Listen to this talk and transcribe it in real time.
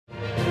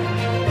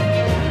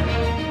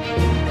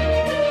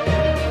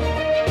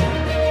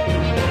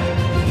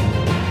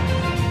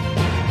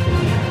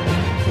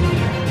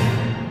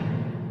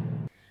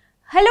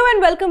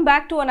and welcome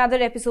back to another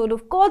episode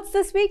of Courts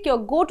This Week, your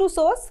go-to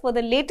source for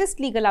the latest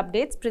legal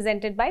updates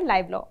presented by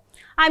Livelaw.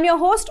 I'm your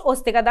host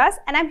Ostika Das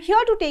and I'm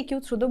here to take you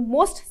through the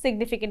most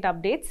significant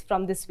updates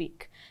from this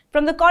week.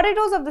 From the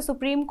corridors of the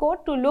Supreme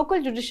Court to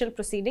local judicial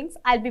proceedings,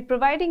 I'll be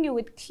providing you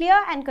with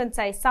clear and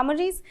concise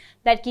summaries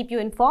that keep you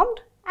informed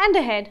and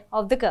ahead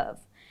of the curve.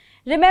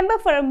 Remember,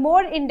 for a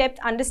more in-depth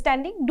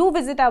understanding, do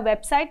visit our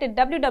website at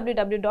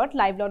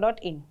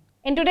www.livelaw.in.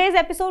 In today's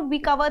episode, we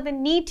cover the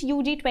NEET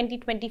UG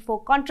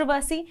 2024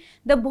 controversy,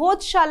 the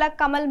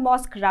Bhojshala-Kamal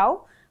Mosque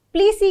row,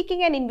 plea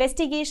seeking and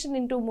investigation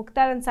into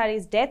Mukhtar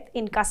Ansari's death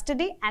in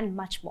custody, and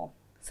much more.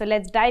 So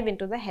let's dive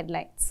into the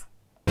headlines.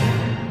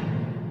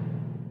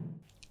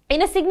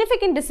 In a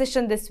significant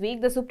decision this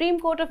week, the Supreme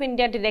Court of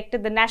India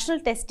directed the National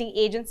Testing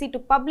Agency to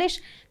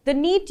publish the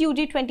NEET UG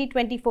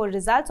 2024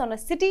 results on a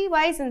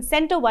city-wise and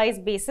centre-wise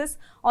basis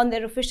on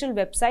their official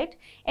website,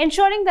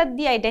 ensuring that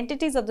the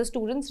identities of the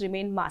students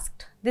remain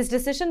masked. This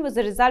decision was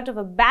the result of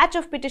a batch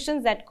of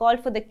petitions that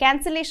called for the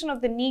cancellation of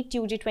the NEET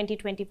UG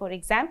 2024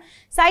 exam,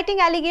 citing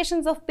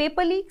allegations of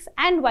paper leaks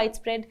and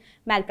widespread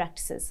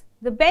malpractices.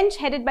 The bench,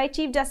 headed by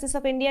Chief Justice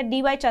of India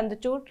D.Y.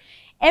 Chandrachud,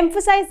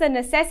 emphasized the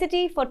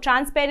necessity for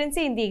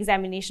transparency in the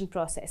examination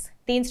process.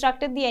 They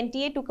instructed the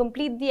NTA to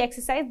complete the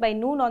exercise by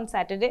noon on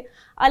Saturday,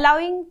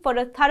 allowing for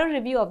a thorough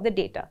review of the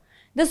data.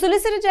 The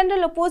Solicitor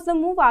General opposed the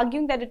move,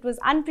 arguing that it was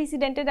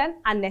unprecedented and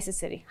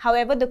unnecessary.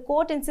 However, the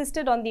court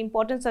insisted on the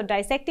importance of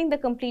dissecting the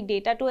complete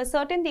data to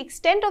ascertain the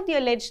extent of the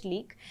alleged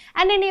leak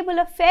and enable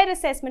a fair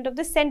assessment of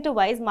the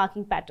centre-wise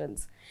marking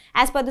patterns.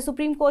 As per the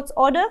Supreme Court's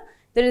order,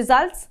 the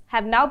results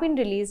have now been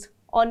released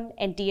on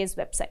NTA's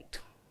website.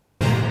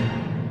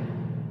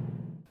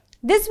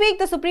 This week,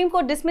 the Supreme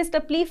Court dismissed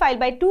a plea filed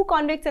by two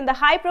convicts in the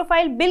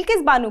high-profile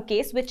Bilkis Banu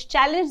case, which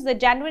challenged the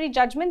January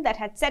judgment that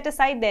had set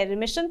aside their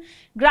remission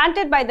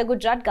granted by the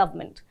Gujarat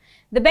government.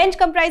 The bench,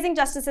 comprising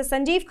Justices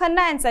Sanjeev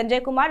Khanna and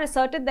Sanjay Kumar,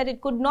 asserted that it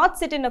could not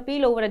sit in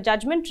appeal over a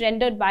judgment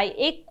rendered by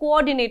a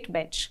coordinate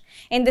bench.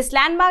 In this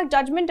landmark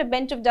judgment, a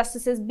bench of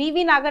Justices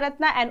B.V.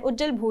 Nagaratna and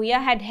Ujjal Bhuiya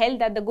had held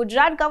that the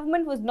Gujarat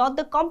government was not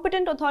the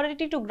competent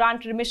authority to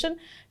grant remission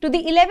to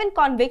the 11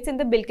 convicts in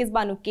the Bilkis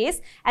Banu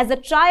case, as the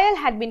trial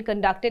had been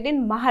conducted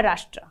in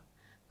Maharashtra.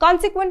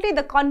 Consequently,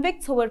 the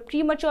convicts, who were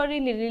prematurely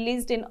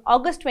released in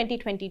August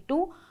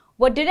 2022,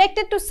 were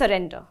directed to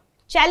surrender.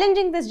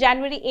 Challenging this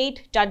January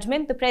 8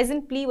 judgment, the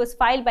present plea was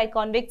filed by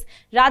convicts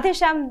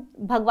Radheshyam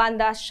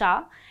Bhagwandas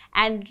Shah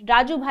and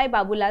Rajubhai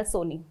Babulal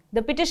Soni.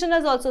 The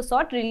petitioners also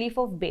sought relief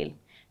of bail.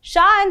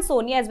 Shah and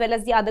Soni, as well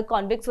as the other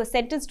convicts, were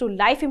sentenced to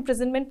life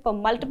imprisonment for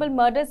multiple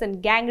murders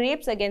and gang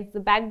rapes against the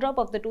backdrop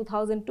of the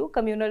 2002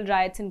 communal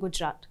riots in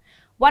Gujarat.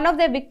 One of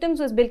their victims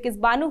was Bilkis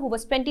Banu, who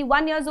was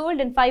 21 years old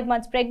and 5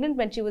 months pregnant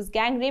when she was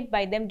gang raped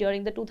by them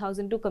during the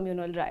 2002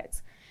 communal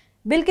riots.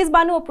 Bilkis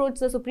Banu approached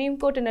the Supreme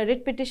Court in a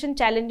writ petition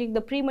challenging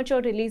the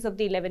premature release of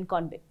the 11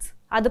 convicts.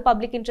 Other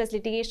public interest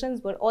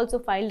litigations were also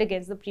filed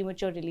against the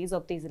premature release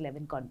of these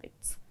 11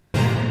 convicts.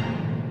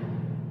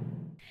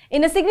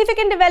 In a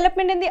significant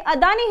development in the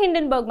Adani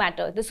Hindenburg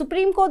matter, the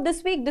Supreme Court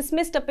this week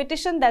dismissed a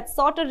petition that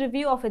sought a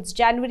review of its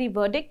January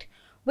verdict,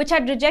 which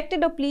had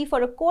rejected a plea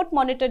for a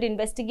court-monitored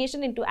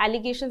investigation into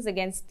allegations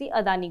against the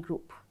Adani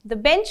Group. The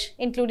bench,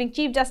 including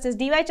Chief Justice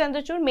D.Y.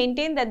 Chandrachud,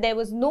 maintained that there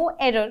was no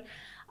error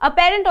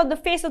apparent on the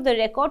face of the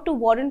record to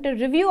warrant a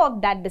review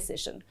of that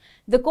decision.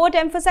 The court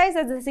emphasized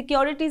that the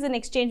Securities and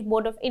Exchange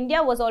Board of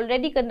India was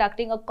already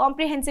conducting a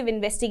comprehensive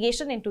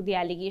investigation into the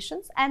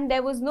allegations, and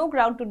there was no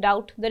ground to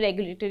doubt the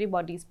regulatory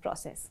body's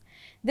process.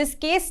 This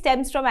case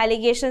stems from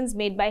allegations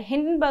made by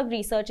Hindenburg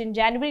Research in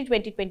January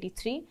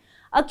 2023,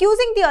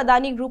 accusing the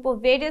Adani Group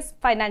of various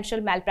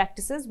financial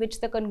malpractices,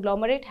 which the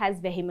conglomerate has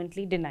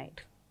vehemently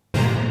denied.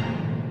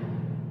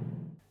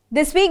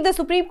 This week, the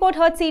Supreme Court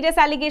heard serious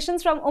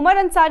allegations from Umar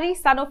Ansari,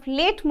 son of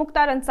late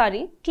Mukhtar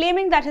Ansari,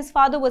 claiming that his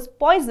father was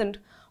poisoned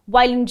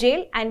while in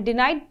jail and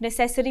denied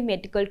necessary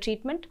medical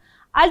treatment,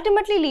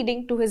 ultimately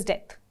leading to his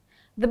death.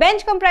 The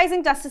bench,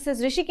 comprising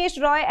Justices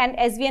Rishikesh Roy and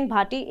S.V.N.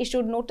 Bhati,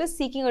 issued notice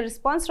seeking a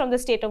response from the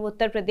state of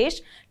Uttar Pradesh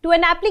to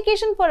an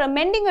application for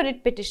amending a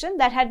writ petition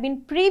that had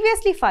been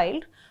previously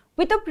filed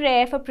with a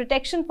prayer for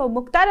protection for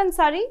Mukhtar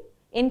Ansari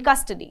in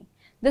custody.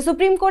 The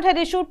Supreme Court had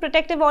issued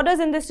protective orders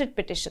in this writ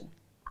petition.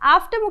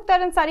 After Mukhtar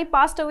Ansari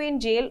passed away in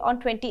jail on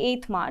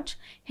 28th March,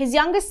 his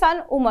youngest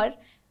son Umar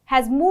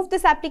has moved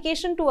this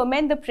application to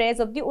amend the prayers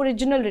of the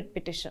original writ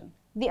petition.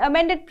 The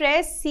amended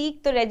prayers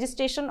seek the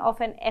registration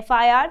of an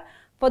FIR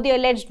for the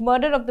alleged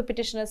murder of the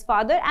petitioner's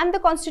father and the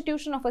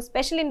constitution of a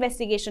special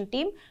investigation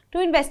team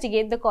to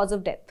investigate the cause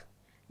of death.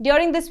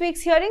 During this week's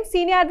hearing,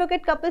 Senior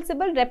Advocate Kapil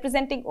Sibal,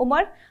 representing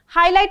Umar,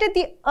 highlighted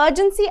the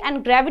urgency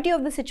and gravity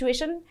of the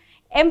situation,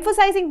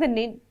 emphasizing the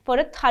need for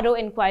a thorough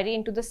inquiry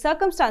into the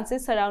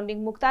circumstances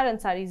surrounding Mukhtar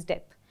Ansari's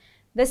death.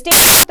 The state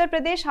of Uttar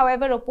Pradesh,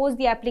 however, opposed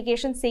the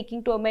application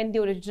seeking to amend the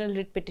original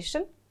writ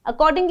petition.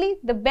 Accordingly,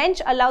 the bench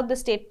allowed the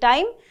state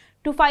time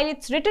to file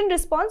its written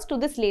response to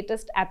this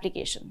latest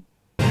application.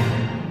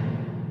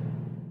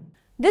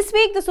 This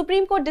week, the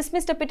Supreme Court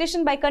dismissed a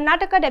petition by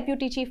Karnataka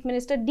Deputy Chief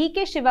Minister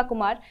D.K.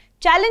 Shivakumar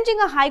challenging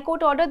a High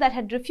Court order that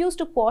had refused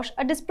to quash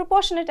a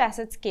disproportionate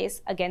assets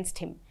case against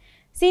him.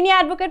 Senior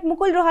advocate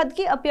Mukul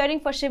Rohatgi,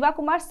 appearing for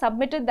Shivakumar,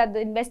 submitted that the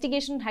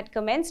investigation had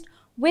commenced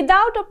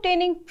without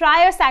obtaining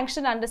prior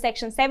sanction under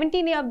Section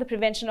 17A of the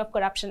Prevention of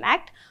Corruption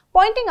Act,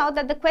 pointing out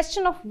that the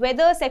question of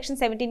whether Section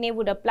 17A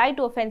would apply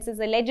to offences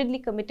allegedly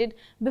committed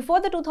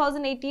before the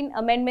 2018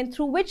 amendment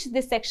through which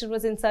this section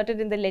was inserted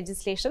in the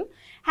legislation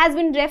has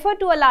been referred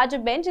to a larger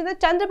bench in the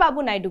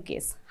Chandrababu Naidu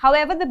case.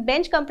 However, the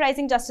bench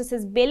comprising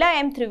Justices Bela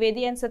M.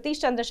 Trivedi and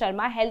Satish Chandra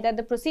Sharma held that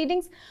the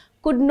proceedings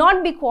could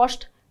not be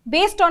quashed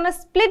based on a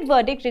split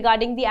verdict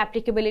regarding the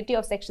applicability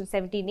of Section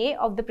 17A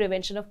of the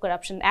Prevention of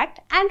Corruption Act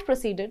and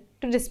proceeded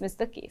to dismiss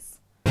the case.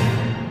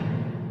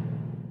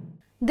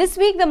 This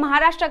week, the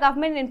Maharashtra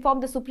government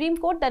informed the Supreme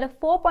Court that a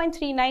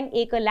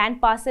 4.39-acre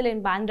land parcel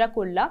in Bandra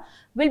Kurla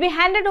will be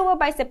handed over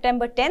by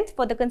September 10th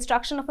for the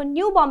construction of a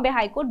new Bombay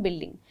High Court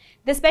building.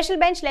 The special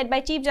bench led by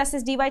Chief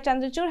Justice D.Y.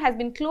 Chandrachud has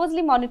been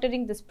closely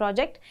monitoring this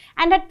project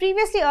and had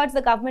previously urged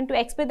the government to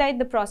expedite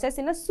the process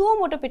in a suo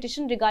motu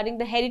petition regarding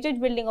the heritage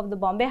building of the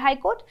Bombay High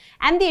Court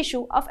and the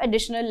issue of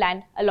additional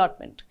land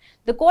allotment.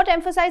 The court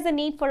emphasized the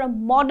need for a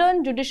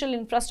modern judicial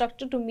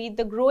infrastructure to meet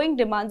the growing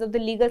demands of the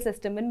legal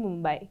system in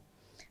Mumbai.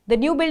 The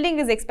new building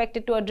is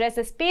expected to address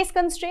the space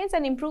constraints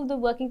and improve the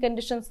working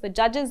conditions for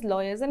judges,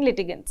 lawyers and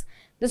litigants.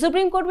 The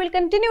Supreme Court will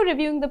continue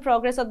reviewing the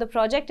progress of the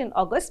project in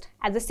August.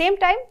 At the same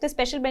time, the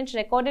special bench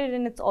recorded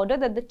in its order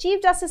that the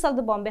Chief Justice of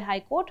the Bombay High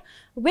Court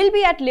will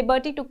be at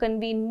liberty to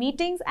convene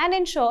meetings and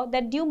ensure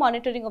that due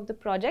monitoring of the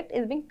project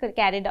is being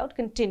carried out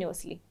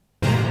continuously.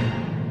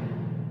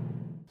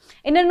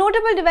 In a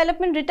notable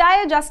development,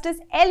 retired Justice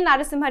L.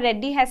 Narasimha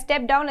Reddy has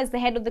stepped down as the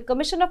head of the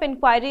Commission of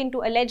Inquiry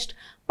into alleged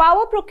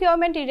power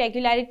procurement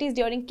irregularities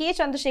during K.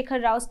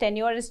 Chandrasekhar Rao's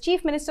tenure as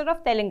Chief Minister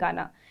of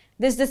Telangana.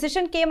 This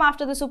decision came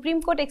after the Supreme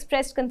Court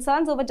expressed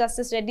concerns over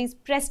Justice Reddy's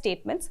press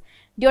statements.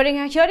 During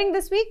a hearing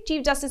this week,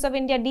 Chief Justice of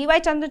India D.Y.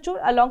 Chandrachud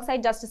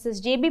alongside Justices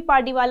J.B.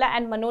 Pardiwala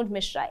and Manoj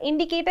Mishra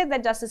indicated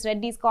that Justice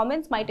Reddy's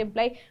comments might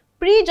imply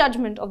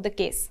prejudgment of the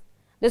case.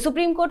 The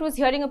Supreme Court was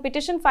hearing a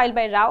petition filed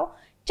by Rao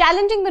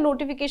challenging the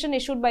notification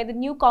issued by the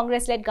new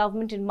Congress-led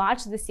government in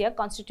March this year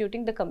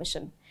constituting the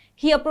commission.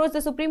 He approached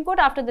the Supreme Court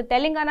after the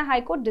Telangana High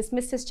Court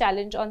dismissed his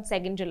challenge on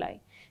 2nd July.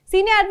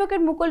 Senior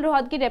advocate Mukul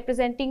Rohatgi,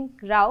 representing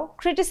Rao,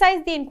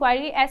 criticized the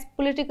inquiry as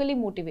politically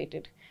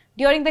motivated.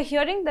 During the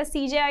hearing, the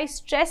CJI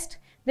stressed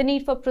the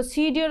need for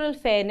procedural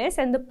fairness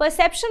and the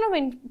perception of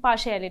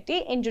impartiality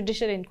in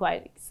judicial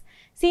inquiries.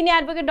 Senior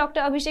advocate Dr.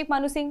 Abhishek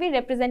Manu Singhvi,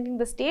 representing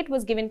the state,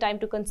 was given time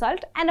to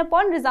consult, and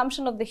upon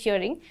resumption of the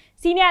hearing,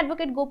 Senior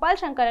advocate Gopal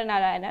Shankara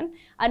Narayanan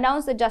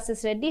announced that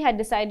Justice Reddy had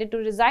decided to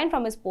resign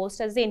from his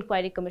post as the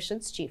Inquiry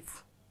Commission's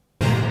chief.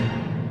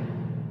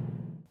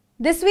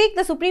 This week,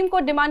 the Supreme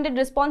Court demanded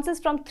responses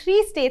from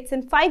 3 states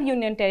and 5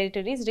 union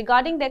territories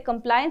regarding their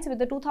compliance with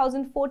the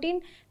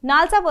 2014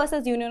 Nalsa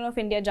vs. Union of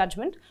India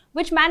judgment,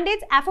 which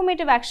mandates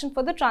affirmative action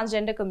for the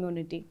transgender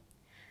community.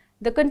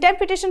 The contempt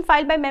petition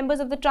filed by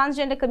members of the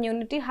transgender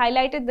community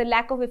highlighted the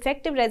lack of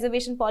effective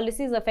reservation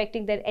policies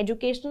affecting their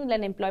educational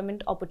and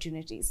employment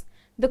opportunities.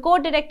 The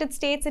court directed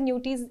states and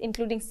UTs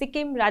including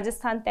Sikkim,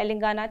 Rajasthan,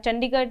 Telangana,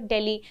 Chandigarh,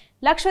 Delhi,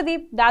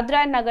 Lakshadweep, Dadra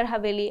and Nagar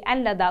Haveli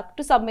and Ladakh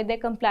to submit their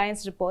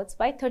compliance reports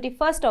by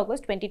 31st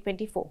August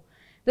 2024.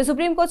 The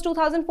Supreme Court's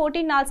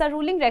 2014 Nalsa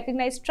ruling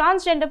recognized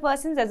transgender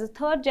persons as a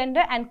third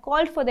gender and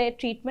called for their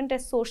treatment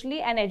as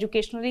socially and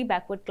educationally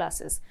backward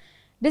classes.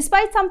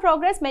 Despite some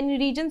progress, many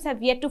regions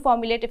have yet to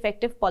formulate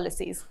effective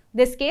policies.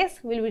 This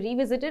case will be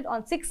revisited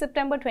on 6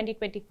 September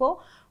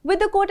 2024, with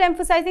the court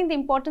emphasizing the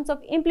importance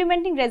of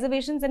implementing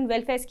reservations and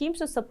welfare schemes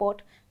to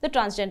support the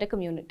transgender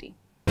community.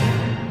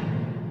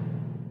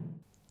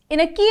 In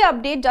a key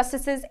update,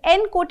 Justices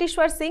N.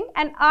 Koteshwar Singh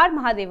and R.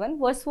 Mahadevan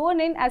were sworn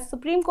in as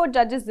Supreme Court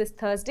judges this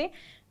Thursday,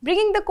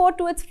 bringing the court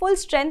to its full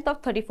strength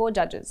of 34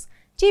 judges.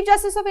 Chief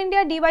Justice of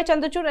India D.Y.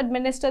 Chandrachud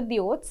administered the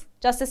oaths.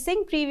 Justice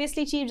Singh,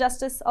 previously Chief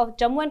Justice of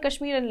Jammu and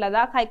Kashmir and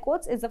Ladakh High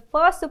Courts, is the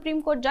first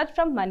Supreme Court judge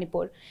from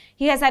Manipur.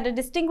 He has had a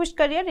distinguished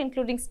career,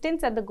 including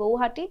stints at the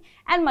Guwahati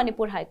and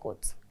Manipur High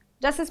Courts.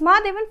 Justice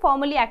Mahadevan,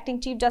 formerly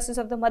acting Chief Justice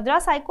of the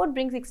Madras High Court,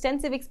 brings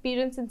extensive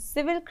experience in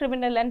civil,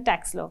 criminal and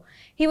tax law.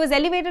 He was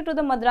elevated to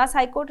the Madras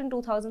High Court in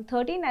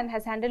 2013 and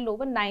has handled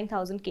over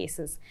 9,000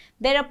 cases.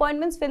 Their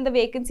appointments fill the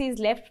vacancies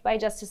left by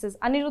Justices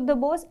Aniruddha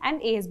Bose and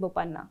A.S.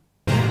 Bopanna.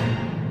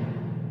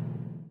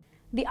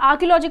 The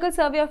Archaeological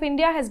Survey of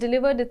India has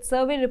delivered its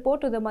survey report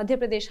to the Madhya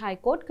Pradesh High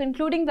Court,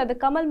 concluding that the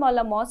Kamal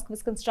Maula Mosque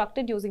was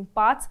constructed using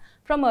parts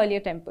from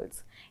earlier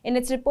temples. In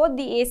its report,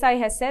 the ASI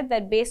has said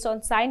that based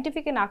on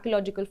scientific and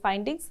archaeological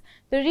findings,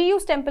 the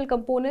reused temple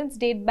components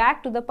date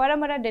back to the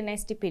Paramara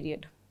dynasty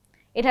period.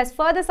 It has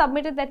further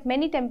submitted that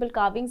many temple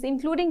carvings,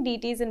 including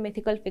deities and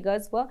mythical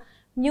figures, were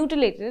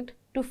mutilated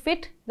to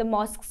fit the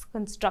mosque's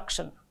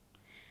construction.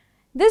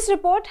 This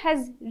report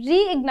has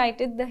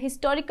reignited the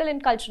historical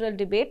and cultural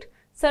debate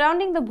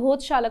surrounding the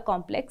Bhojshala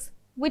complex,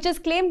 which is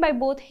claimed by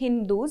both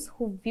Hindus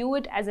who view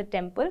it as a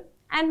temple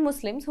and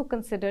Muslims who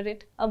consider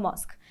it a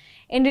mosque.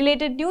 In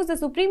related news, the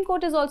Supreme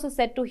Court is also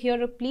set to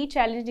hear a plea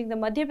challenging the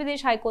Madhya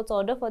Pradesh High Court's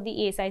order for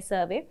the ASI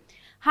survey,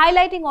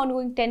 highlighting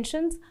ongoing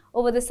tensions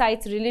over the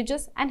site's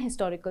religious and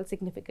historical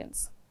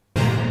significance.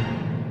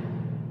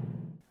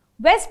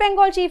 West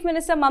Bengal Chief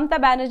Minister Mamata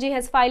Banerjee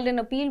has filed an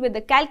appeal with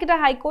the Calcutta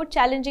High Court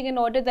challenging an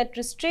order that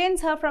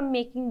restrains her from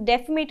making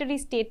defamatory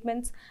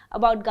statements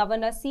about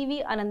Governor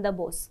C.V. Ananda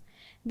Bose.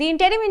 The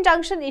interim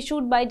injunction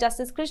issued by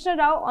Justice Krishna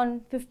Rao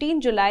on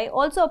 15 July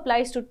also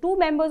applies to 2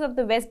 members of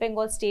the West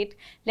Bengal State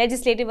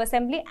Legislative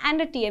Assembly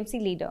and a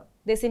TMC leader.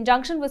 This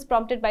injunction was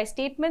prompted by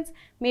statements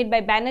made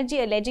by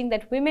Banerjee alleging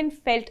that women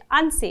felt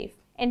unsafe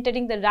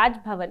entering the Raj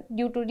Bhavan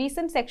due to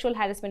recent sexual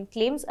harassment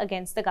claims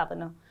against the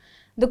governor.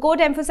 The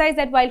court emphasized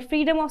that while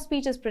freedom of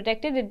speech is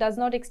protected, it does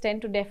not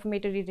extend to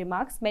defamatory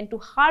remarks meant to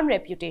harm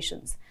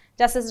reputations.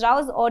 Justice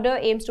Rao's order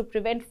aims to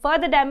prevent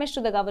further damage to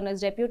the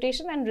governor's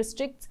reputation and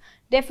restricts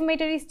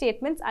defamatory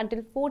statements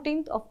until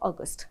 14th of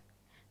August.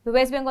 The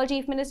West Bengal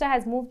Chief Minister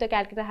has moved the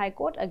Calcutta High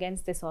Court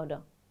against this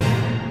order.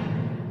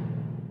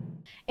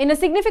 In a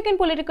significant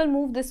political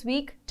move this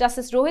week,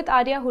 Justice Rohit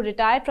Arya, who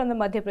retired from the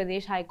Madhya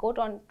Pradesh High Court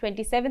on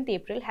 27th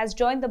April, has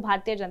joined the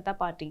Bharatiya Janata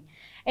Party.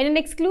 In an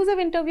exclusive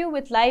interview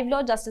with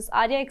Livelaw, Justice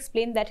Arya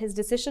explained that his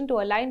decision to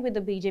align with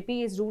the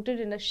BJP is rooted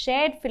in a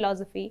shared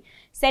philosophy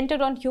centered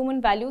on human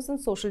values and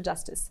social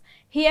justice.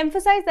 He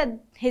emphasized that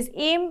his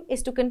aim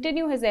is to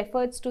continue his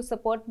efforts to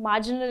support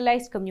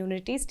marginalized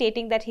communities,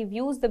 stating that he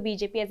views the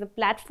BJP as a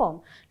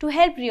platform to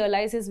help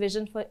realize his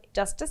vision for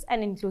justice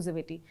and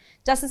inclusivity.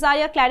 Justice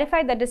Arya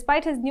clarified that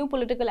despite his new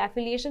political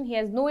affiliation, he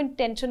has no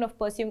intention of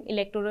pursuing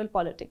electoral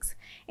politics.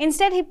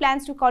 Instead, he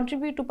plans to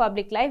contribute to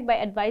public life by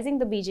advising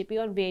the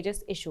BJP on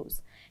various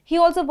issues. He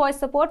also voiced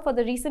support for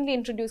the recently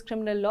introduced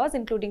criminal laws,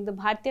 including the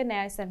Bharatiya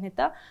Nyaya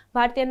Sanhita,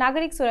 Bharatiya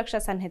Nagarik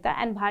Suraksha Sanhita,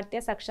 and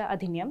Bharatiya Saksha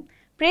Adhiniyam,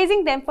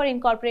 praising them for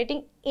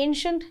incorporating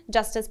ancient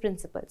justice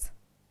principles.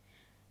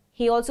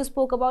 He also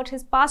spoke about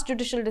his past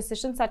judicial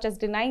decisions such as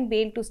denying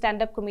bail to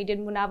stand-up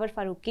comedian Munawar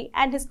Farooqi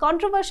and his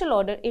controversial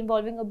order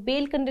involving a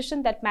bail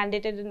condition that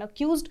mandated an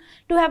accused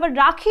to have a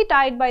rakhi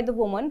tied by the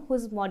woman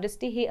whose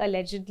modesty he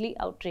allegedly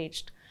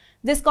outraged.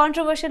 This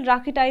controversial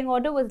rakhi tying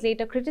order was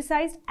later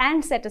criticized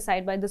and set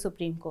aside by the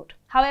Supreme Court.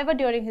 However,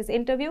 during his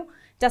interview,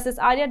 Justice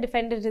Arya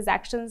defended his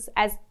actions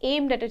as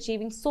aimed at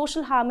achieving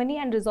social harmony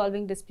and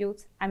resolving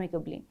disputes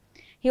amicably.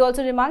 He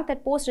also remarked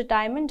that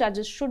post-retirement,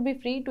 judges should be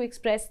free to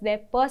express their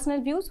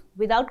personal views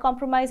without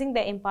compromising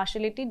their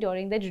impartiality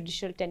during their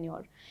judicial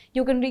tenure.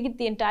 You can read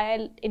the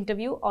entire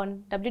interview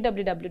on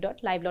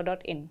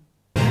www.livelaw.in.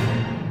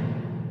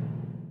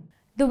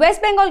 The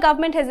West Bengal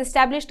government has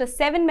established a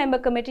 7-member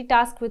committee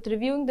tasked with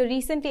reviewing the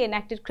recently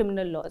enacted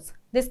criminal laws.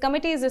 This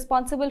committee is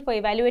responsible for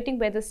evaluating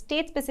whether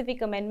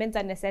state-specific amendments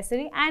are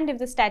necessary and if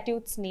the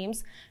statute's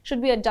names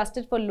should be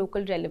adjusted for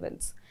local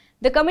relevance.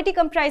 The committee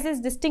comprises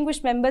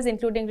distinguished members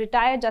including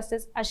retired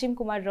Justice Ashim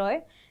Kumar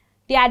Roy,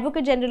 the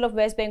Advocate General of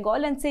West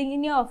Bengal, and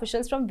senior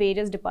officials from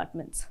various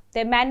departments.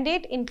 Their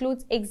mandate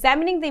includes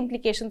examining the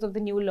implications of the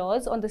new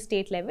laws on the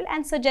state level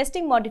and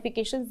suggesting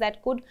modifications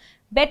that could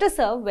better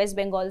serve West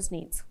Bengal's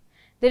needs.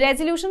 The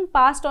resolution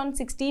passed on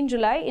 16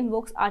 July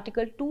invokes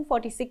Article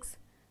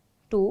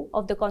 246(2)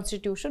 of the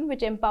Constitution,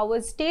 which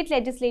empowers state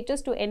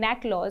legislatures to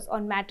enact laws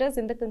on matters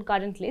in the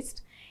concurrent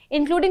list,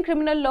 including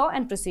criminal law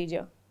and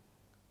procedure.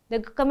 The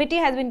committee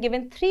has been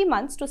given 3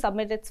 months to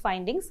submit its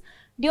findings,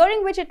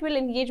 during which it will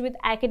engage with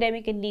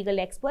academic and legal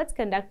experts,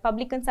 conduct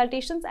public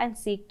consultations, and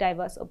seek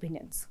diverse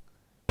opinions.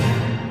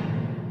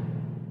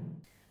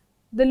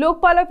 The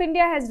Lokpal of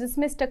India has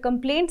dismissed a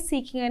complaint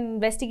seeking an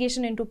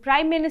investigation into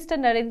Prime Minister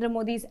Narendra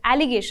Modi's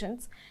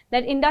allegations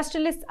that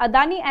industrialists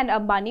Adani and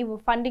Ambani were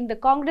funding the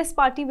Congress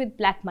party with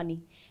black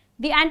money.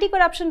 The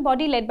anti-corruption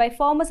body led by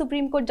former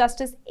Supreme Court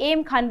Justice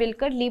A.M.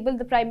 Khanvilkar labelled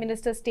the Prime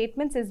Minister's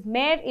statements as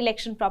mere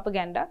election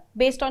propaganda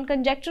based on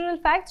conjectural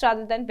facts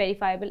rather than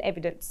verifiable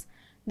evidence.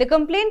 The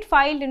complaint,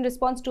 filed in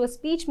response to a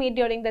speech made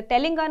during the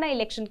Telangana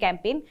election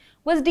campaign,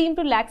 was deemed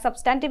to lack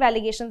substantive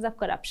allegations of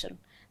corruption.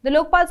 The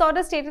Lokpal's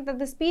order stated that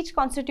the speech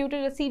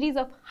constituted a series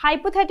of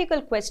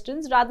hypothetical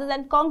questions rather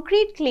than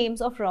concrete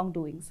claims of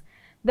wrongdoings.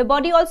 The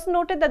body also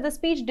noted that the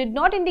speech did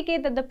not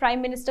indicate that the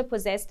Prime Minister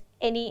possessed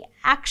any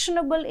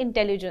actionable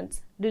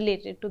intelligence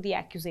related to the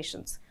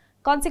accusations.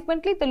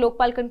 Consequently, the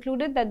Lokpal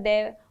concluded that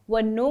there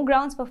were no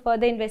grounds for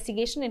further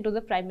investigation into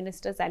the Prime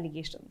Minister's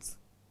allegations.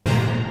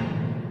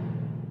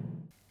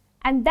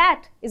 And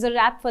that is a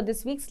wrap for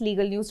this week's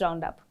Legal News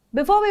Roundup.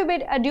 Before we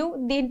bid adieu,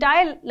 the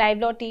entire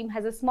Livelaw team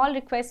has a small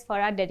request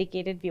for our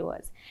dedicated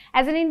viewers.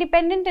 As an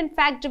independent and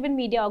fact-driven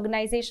media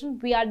organization,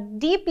 we are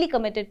deeply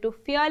committed to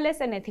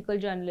fearless and ethical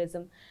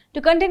journalism.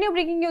 To continue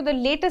bringing you the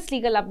latest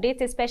legal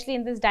updates, especially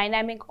in this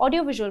dynamic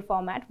audiovisual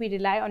format, we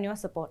rely on your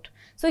support.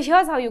 So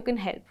here's how you can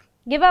help.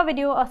 Give our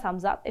video a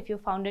thumbs up if you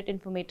found it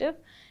informative.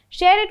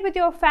 Share it with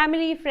your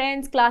family,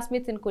 friends,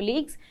 classmates and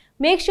colleagues.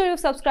 Make sure you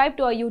subscribe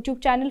to our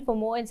YouTube channel for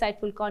more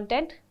insightful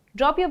content.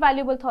 Drop your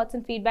valuable thoughts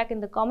and feedback in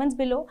the comments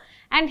below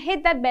and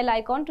hit that bell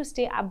icon to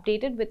stay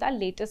updated with our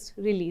latest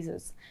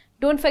releases.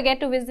 Don't forget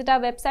to visit our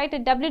website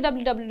at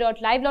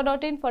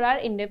www.livelaw.in for our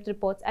in-depth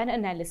reports and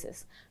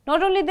analysis.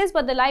 Not only this,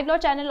 but the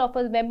Livelaw channel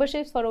offers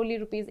memberships for only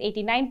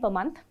 ₹89 per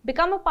month.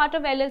 Become a part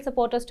of LL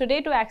supporters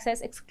today to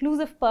access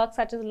exclusive perks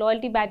such as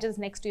loyalty badges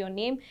next to your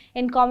name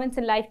in comments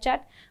and live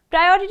chat,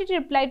 priority to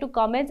reply to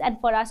comments,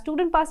 and for our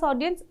Student Pass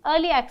audience,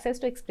 early access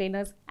to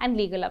explainers and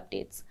legal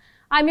updates.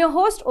 I'm your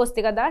host,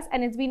 Ostika Das,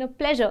 and it's been a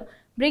pleasure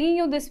bringing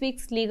you this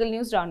week's legal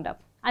news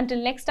roundup.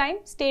 Until next time,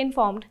 stay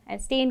informed and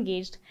stay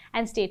engaged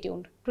and stay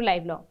tuned to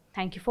Livelaw.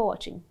 Thank you for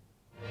watching.